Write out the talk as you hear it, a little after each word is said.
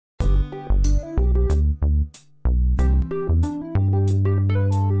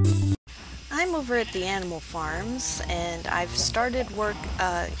over at the animal farms, and I've started work.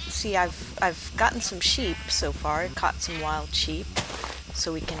 See, I've gotten some sheep so far. I caught some wild sheep,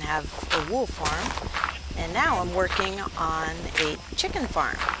 so we can have a wool farm. And now I'm working on a chicken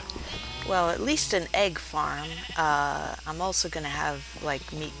farm. Well, at least an egg farm. I'm also going to have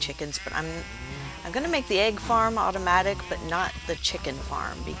like meat chickens, but I'm going to make the egg farm automatic, but not the chicken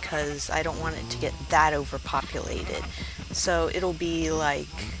farm, because I don't want it to get that overpopulated. So it'll be like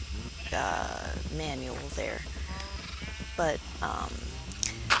manual there. But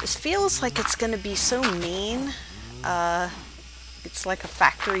this feels like it's going to be so mean. It's like a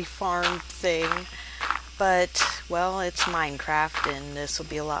factory farm thing. But, well, it's Minecraft, and this will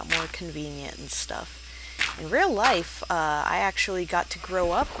be a lot more convenient and stuff. In real life, I actually got to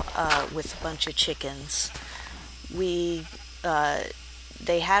grow up with a bunch of chickens. They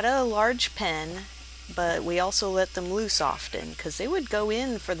had a large pen, but we also let them loose often, because they would go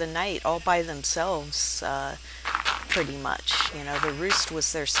in for the night all by themselves, pretty much. You know, the roost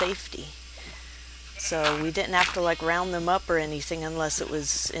was their safety. So we didn't have to like round them up or anything unless it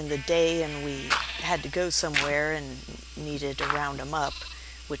was in the day and we had to go somewhere and needed to round them up,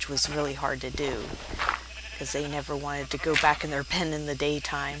 which was really hard to do because they never wanted to go back in their pen in the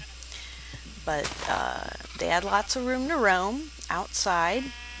daytime. But they had lots of room to roam outside,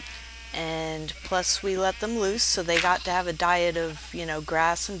 and plus we let them loose, so they got to have a diet of, you know,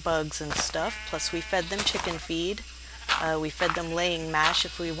 grass and bugs and stuff. Plus we fed them chicken feed. We fed them laying mash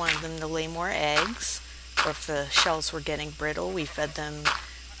if we wanted them to lay more eggs, or if the shells were getting brittle, we fed them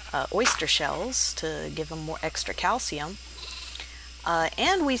oyster shells to give them more extra calcium.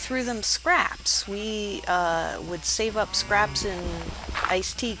 And we threw them scraps. We would save up scraps in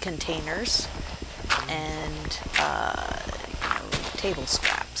iced tea containers and table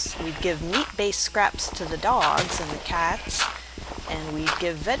scraps. We'd give meat-based scraps to the dogs and the cats, and we'd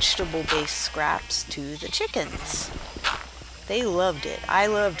give vegetable-based scraps to the chickens. They loved it. I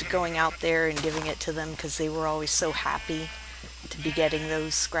loved going out there and giving it to them because they were always so happy to be getting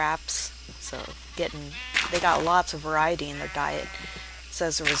those scraps. So they got lots of variety in their diet. So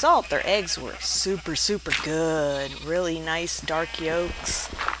as a result, their eggs were super, super good. Really nice dark yolks.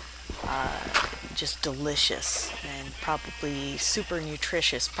 Just delicious and probably super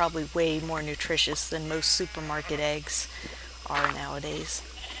nutritious. Probably way more nutritious than most supermarket eggs are nowadays.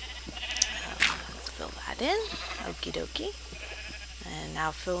 Let's fill that in. Okie dokie. And now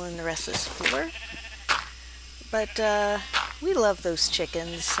fill in the rest of this floor. But we love those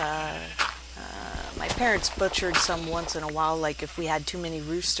chickens. My parents butchered some once in a while, like if we had too many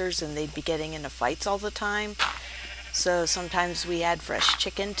roosters and they'd be getting into fights all the time. So sometimes we had fresh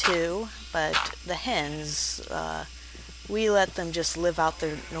chicken too, but the hens, we let them just live out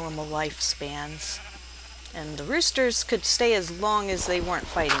their normal lifespans. And the roosters could stay as long as they weren't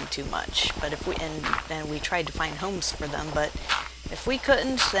fighting too much. But if and we tried to find homes for them, but if we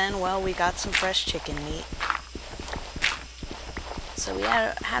couldn't, then, well, we got some fresh chicken meat. So we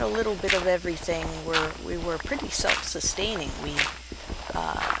had a little bit of everything. We were pretty self-sustaining. We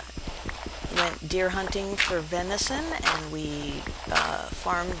went deer hunting for venison, and we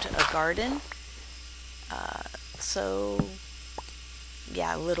farmed a garden. So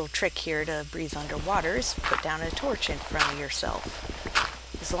yeah, a little trick here to breathe underwater is put down a torch in front of yourself.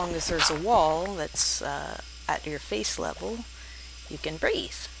 As long as there's a wall that's at your face level, you can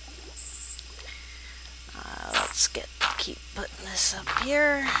breathe. Let's keep putting this up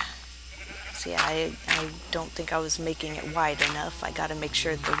here. See, I don't think I was making it wide enough. I got to make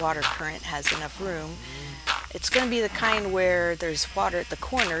sure the water current has enough room. It's going to be the kind where there's water at the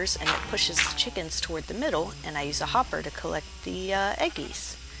corners and it pushes the chickens toward the middle, and I use a hopper to collect the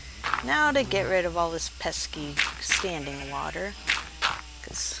eggies. Now to get rid of all this pesky standing water,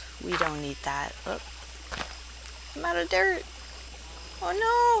 because we don't need that. Oh, I'm out of dirt. Oh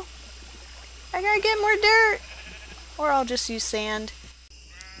no! I gotta get more dirt! Or I'll just use sand.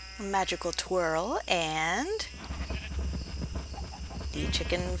 A magical twirl, and the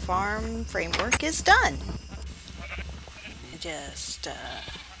chicken farm framework is done. Just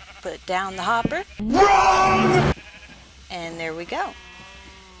put down the hopper. Wrong! And there we go.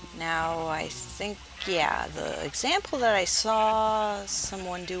 Now I think, yeah, the example that I saw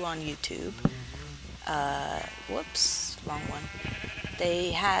someone do on YouTube, whoops, wrong one.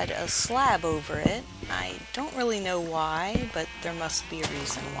 They had a slab over it. I don't really know why, but there must be a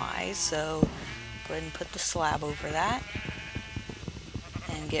reason why, so go ahead and put the slab over that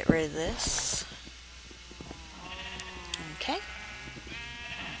and get rid of this. Okay.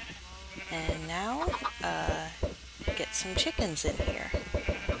 And now, get some chickens in here.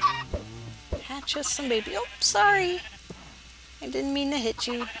 Hatch us some baby. Oh, sorry. I didn't mean to hit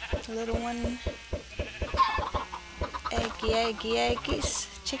you, little one. Eggy, eggies.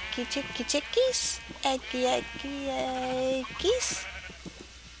 Chicky, chicky, chickies. Eggy, eggy, eggies.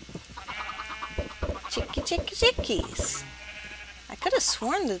 Chicky, chicky, chickies. I could have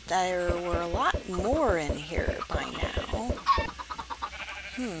sworn that there were a lot more in here by now.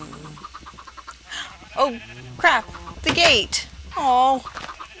 Oh, crap. The gate. Oh.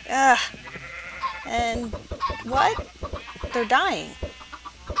 Ugh. And what? They're dying.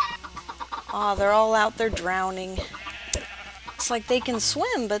 Oh, they're all out there drowning. It's like they can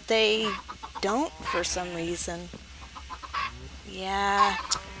swim, but they don't for some reason. Yeah.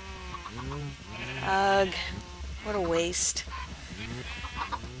 Ugh. What a waste.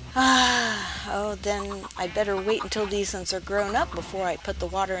 Oh, then I better wait until these ones are grown up before I put the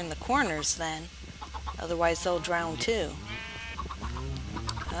water in the corners then. Otherwise they'll drown too.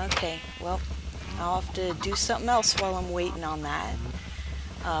 Okay, well, I'll have to do something else while I'm waiting on that.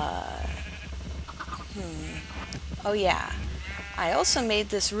 Oh yeah, I also made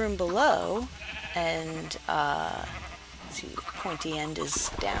this room below, and let's see, the pointy end is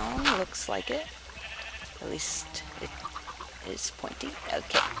down, looks like it. At least it is pointy.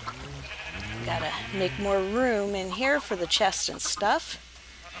 Okay. Gotta make more room in here for the chest and stuff.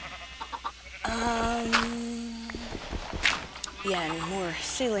 Yeah, and more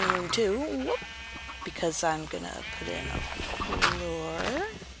ceiling room too. Whoop. Because I'm gonna put in a floor.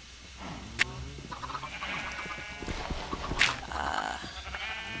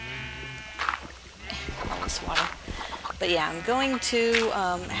 All this water. But yeah, I'm going to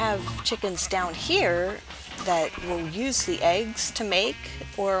have chickens down here that will use the eggs to make,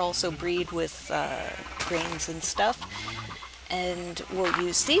 or also breed with grains and stuff. And we'll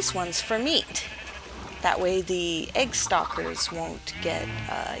use these ones for meat. That way the egg stalkers won't get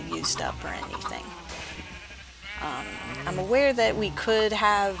used up or anything. I'm aware that we could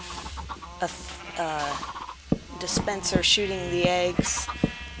have a dispenser shooting the eggs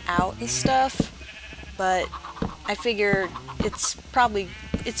out and stuff, but I figure it's pretty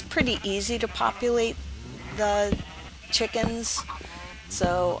easy to populate the chickens,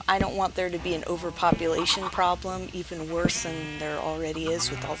 so I don't want there to be an overpopulation problem, even worse than there already is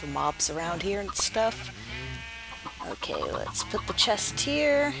with all the mobs around here and stuff. Okay, let's put the chest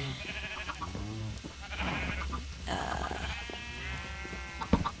here.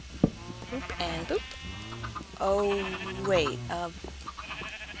 Boop and boop. Oh, wait.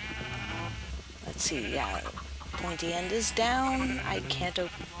 Let's see, yeah. Pointy end is down. I can't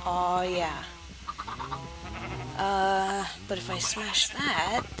open. Oh, yeah. But if I smash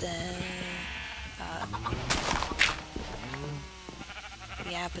that, then...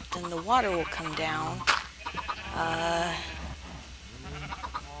 yeah, but then the water will come down.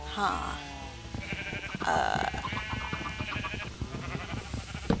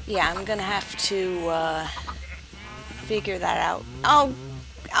 Yeah, I'm gonna have to, figure that out.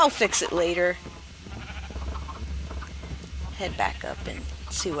 I'll fix it later. Head back up and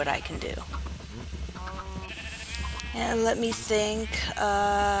see what I can do. And let me think,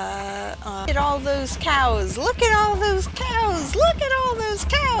 look at all those cows, look at all those cows, look at all those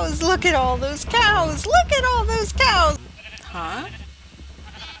cows, look at all those cows, look at all those cows. Huh?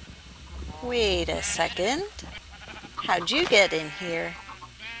 Wait a second. How'd you get in here?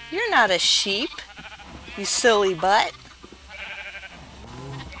 You're not a sheep, you silly butt.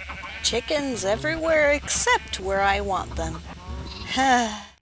 Chickens everywhere except where I want them.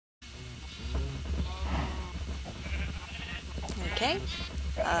 Okay,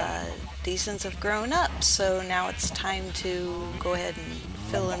 these ones have grown up, so now it's time to go ahead and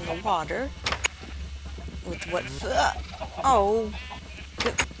fill in the water with what... oh!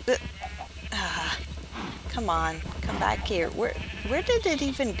 Come on, come back here. Where did it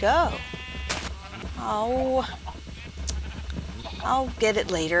even go? Oh, I'll get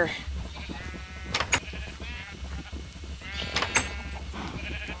it later. Okay.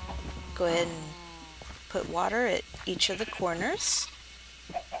 Go ahead and put water at each of the corners.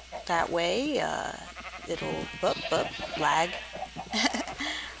 That way, it'll lag.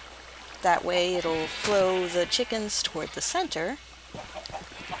 That way it'll flow the chickens toward the center,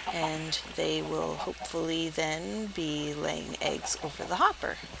 and they will hopefully then be laying eggs over the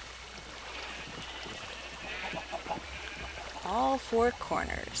hopper. All four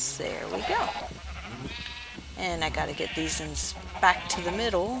corners. There we go. And I gotta get these ones back to the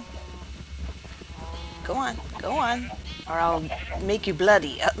middle. Go on, or I'll make you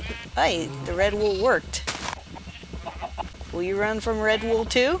bloody. Hey, the red wool worked. Will you run from red wool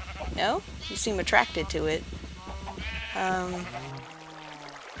too? No? You seem attracted to it.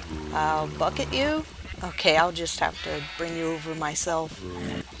 I'll bucket you? Okay, I'll just have to bring you over myself.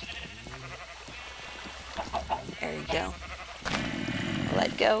 There you go.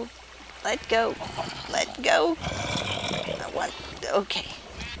 go. Let go. Let go. One. Okay.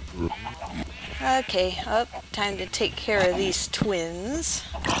 Okay, time to take care of these twins.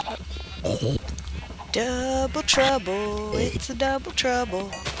 Double trouble, it's a double trouble.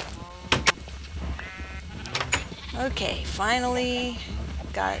 Okay, finally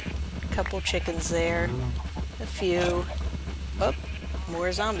got a couple chickens there. A few. Oh,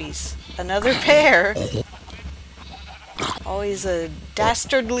 more zombies. Another pair. Always a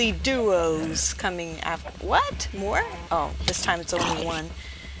dastardly duos coming after. What? More? Oh, this time it's only one.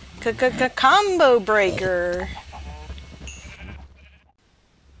 Combo breaker.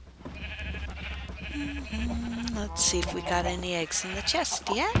 Let's see if we got any eggs in the chest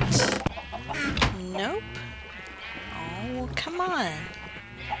yet. Nope. Oh, come on.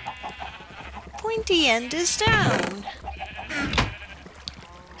 Pointy end is down.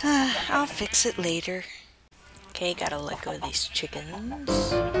 I'll fix it later. Okay, gotta let go of these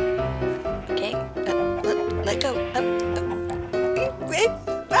chickens. Okay, let go.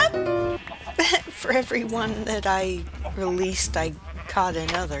 For every one that I released, I caught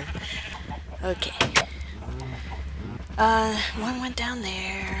another. Okay. One went down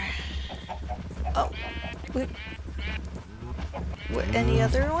there. Oh, any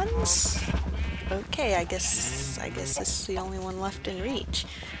other ones? Okay, I guess this is the only one left in reach.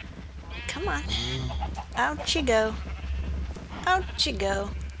 Come on. Out you go. Out you go.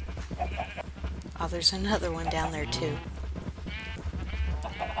 Oh, there's another one down there too.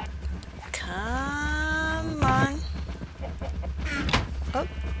 Come on. Oh,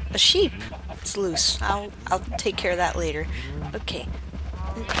 a sheep. It's loose. I'll take care of that later. Okay.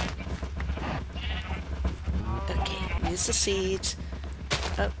 Okay, use the seeds.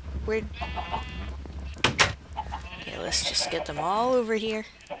 Oh, where'd... Okay, let's just get them all over here.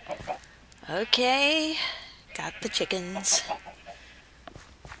 Okay, got the chickens.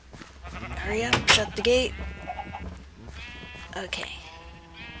 Hurry up, shut the gate. Okay,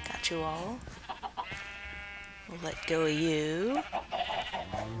 got you all. We'll let go of you.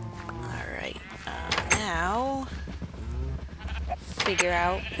 Alright, now figure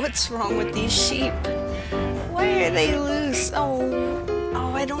out what's wrong with these sheep. Why are they loose? Oh,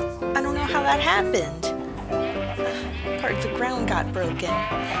 I don't know how that happened. Part of the ground got broken.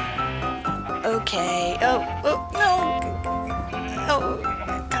 Okay. Oh, no. Oh,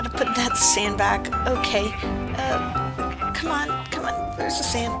 gotta put that sand back. Okay. Come on. There's the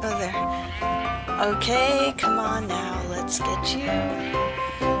sand. Oh, there. Okay, come on now. Let's get you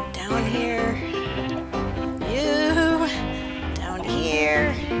down here. You down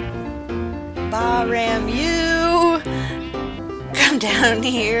here. Ram you. Come down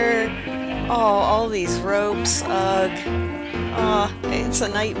here. Oh, all these ropes. Ugh. Oh, it's a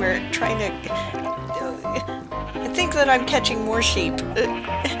nightmare trying to... I think that I'm catching more sheep.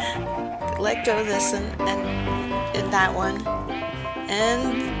 Let go of this and that one.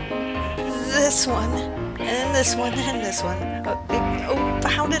 And this one. And this one. And this one. Oh,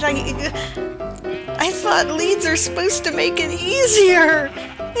 how did I thought leads are supposed to make it easier!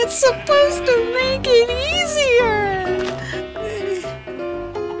 It's supposed to make it easier!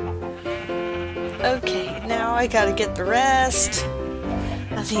 Okay, now I gotta get the rest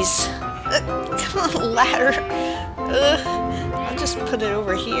of these. Come on, ladder. I'll just put it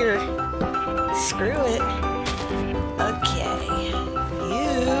over here. Screw it. Okay,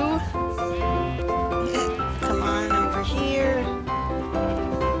 you. Come on over here.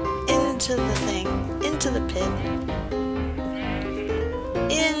 Into the thing. Into the pit.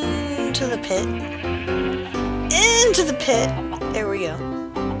 Into the pit. Into the pit. There we go.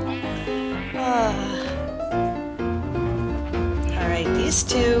 Alright, these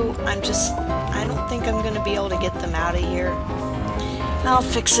two, I don't think I'm going to be able to get them out of here. I'll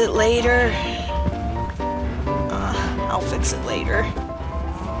fix it later. I'll fix it later.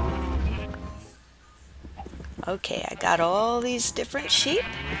 Okay, I got all these different sheep.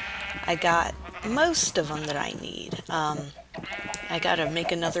 I got most of them that I need. I gotta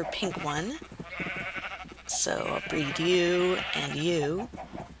make another pink one. So I'll breed you and you.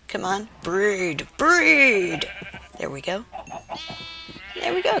 Come on, breed, breed! There we go.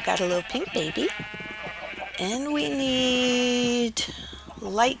 There we go, got a little pink baby. And we need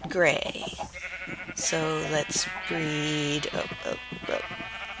light gray. So let's breed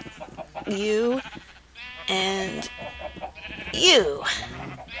you and you.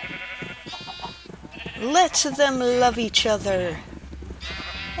 Let them love each other.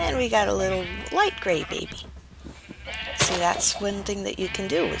 And we got a little light gray baby. See, that's one thing that you can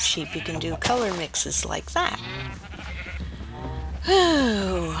do with sheep. You can do color mixes like that.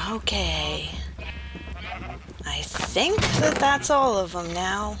 Ooh, okay. I I think that that's all of them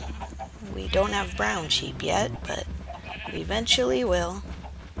now. We don't have brown sheep yet, but we eventually will.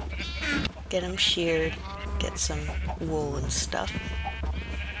 Get them sheared, get some wool and stuff.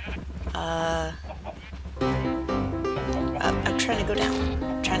 I'm trying to go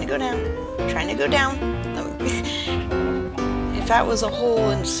down. Trying to go down. Trying to go down. If that was a hole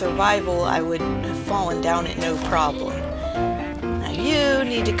in survival, I would have fallen down it no problem. Now you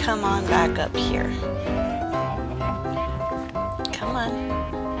need to come on back up here. Come on.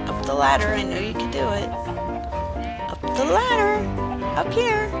 Up the ladder. I know you can do it. Up the ladder. Up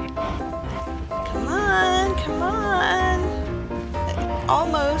here. Come on. Come on.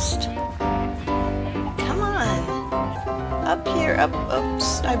 Almost. Come on. Up here. Up.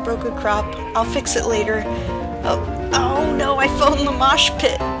 Oops. I broke a crop. I'll fix it later. Oh no, I fell in the mosh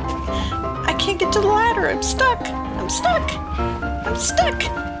pit. I can't get to the ladder. I'm stuck. I'm stuck. I'm stuck.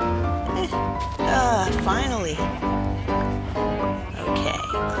 Finally. Okay,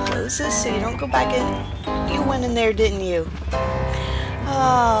 close this so you don't go back in. You went in there, didn't you?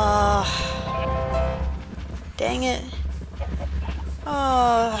 Dang it.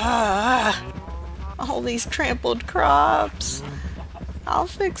 All these trampled crops. I'll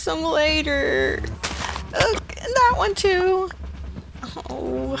fix them later. That one too.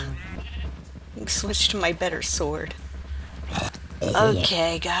 Oh. Switch to my better sword.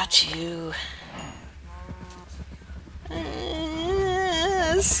 Okay, got you.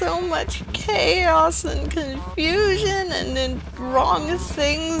 So much chaos and confusion and then wrong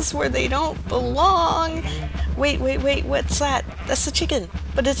things where they don't belong. Wait, what's that? That's the chicken,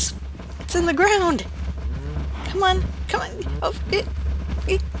 but it's in the ground. Come on. Oh, get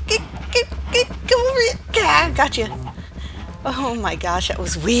over it. Gotcha. Oh my gosh, that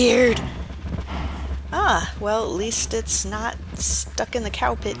was weird. Well, at least it's not stuck in the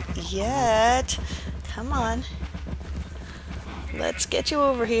cow pit yet. Come on. Let's get you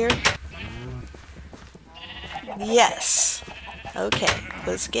over here. Yes. Okay,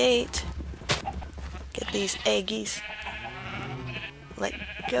 close the gate. Get these eggies. Let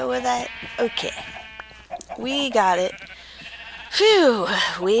go of that. Okay. We got it. Phew,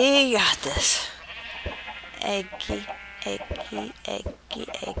 we got this. Eggy.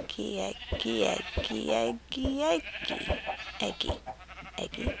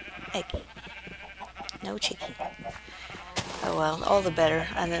 No chicken. Oh well, all the better.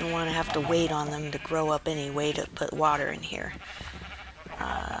 I didn't want to have to wait on them to grow up anyway to put water in here.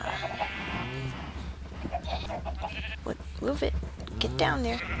 Move it. Get down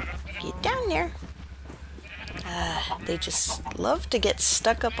there. Get down there. They just love to get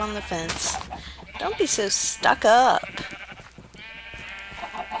stuck up on the fence. Don't be so stuck up.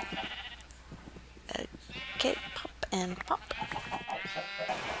 Okay, pop and pop.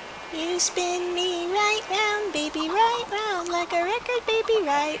 You spin me right round, baby, right round, like a record, baby,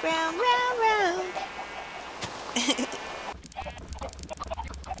 right round, round, round.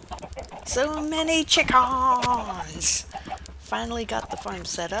 So many chickens! Finally got the farm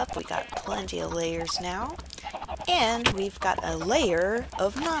set up. We got plenty of layers now. And we've got a layer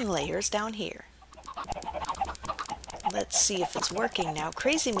of non-layers down here. Let's see if it's working now.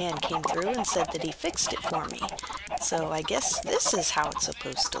 Crazy Man came through and said that he fixed it for me. So I guess this is how it's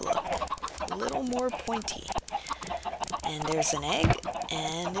supposed to look. A little more pointy. And there's an egg,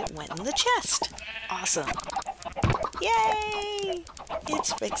 and it went in the chest. Awesome. Yay!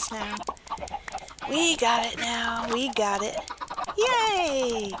 It's fixed now. We got it now. We got it.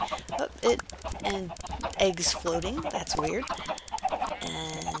 Yay! Oh, and eggs floating. That's weird.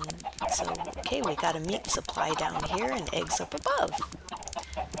 And so, okay, we got a meat supply down here and eggs up above.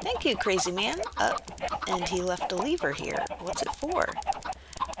 Thank you, Crazy Man. And he left a lever here. What's it for?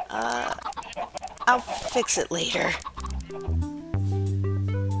 I'll fix it later.